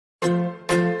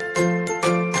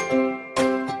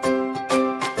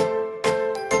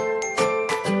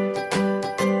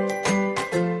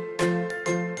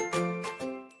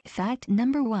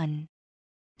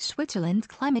Switzerland's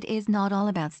climate is not all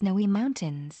about snowy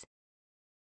mountains.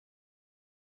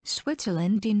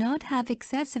 Switzerland do not have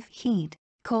excessive heat,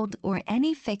 cold or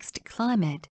any fixed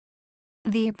climate.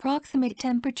 The approximate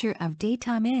temperature of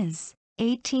daytime is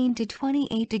 18 to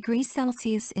 28 degrees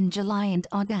Celsius in July and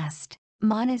August,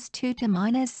 -2 to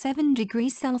 -7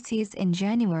 degrees Celsius in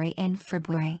January and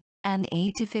February, and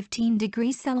 8 to 15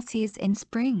 degrees Celsius in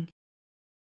spring.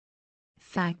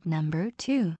 Fact number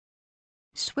 2.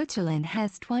 Switzerland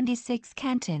has 26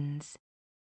 cantons.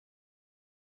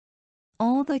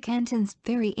 All the cantons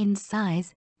vary in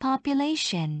size,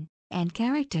 population, and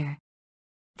character.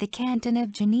 The canton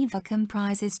of Geneva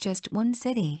comprises just one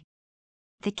city.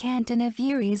 The canton of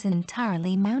Uri is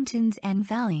entirely mountains and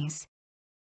valleys.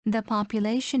 The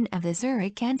population of the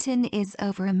Zurich canton is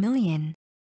over 1 million.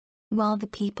 While the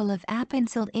people of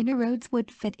Appenzell Innerrhodes would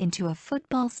fit into a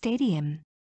football stadium.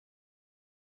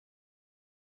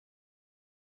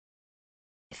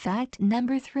 Fact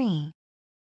number 3.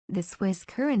 The Swiss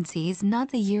currency is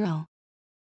not the euro.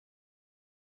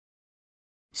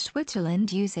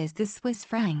 Switzerland uses the Swiss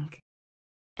franc.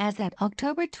 As at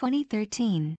October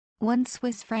 2013, 1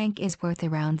 Swiss franc is worth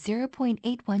around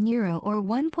 0.81 euro or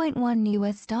 $1.1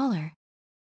 US.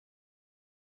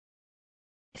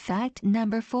 Fact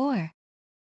number 4.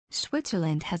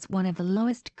 Switzerland has one of the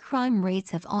lowest crime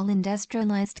rates of all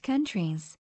industrialized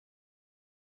countries.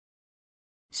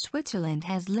 Switzerland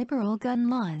has liberal gun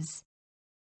laws.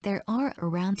 There are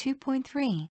around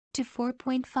 2.3 to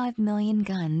 4.5 million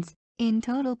guns, in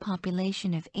total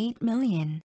population of 8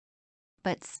 million.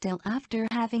 But still, after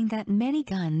having that many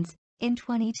guns, in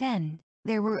 2010,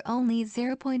 there were only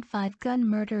 0.5 gun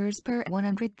murderers per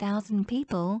 100,000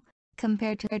 people,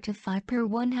 compared to 5 per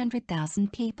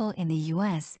 100,000 people in the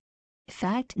US.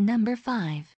 Fact number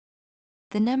 5.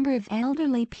 The number of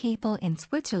elderly people in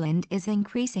Switzerland is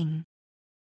increasing.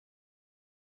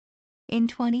 In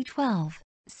 2012,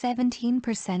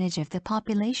 17% of the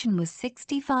population was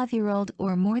 65-year-old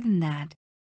or more than that.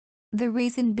 The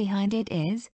reason behind it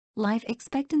is, life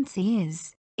expectancy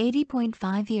is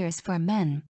 80.5 years for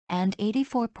men, and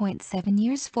 84.7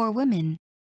 years for women.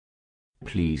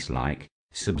 Please like,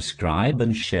 subscribe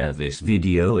and share this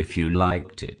video if you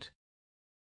liked it.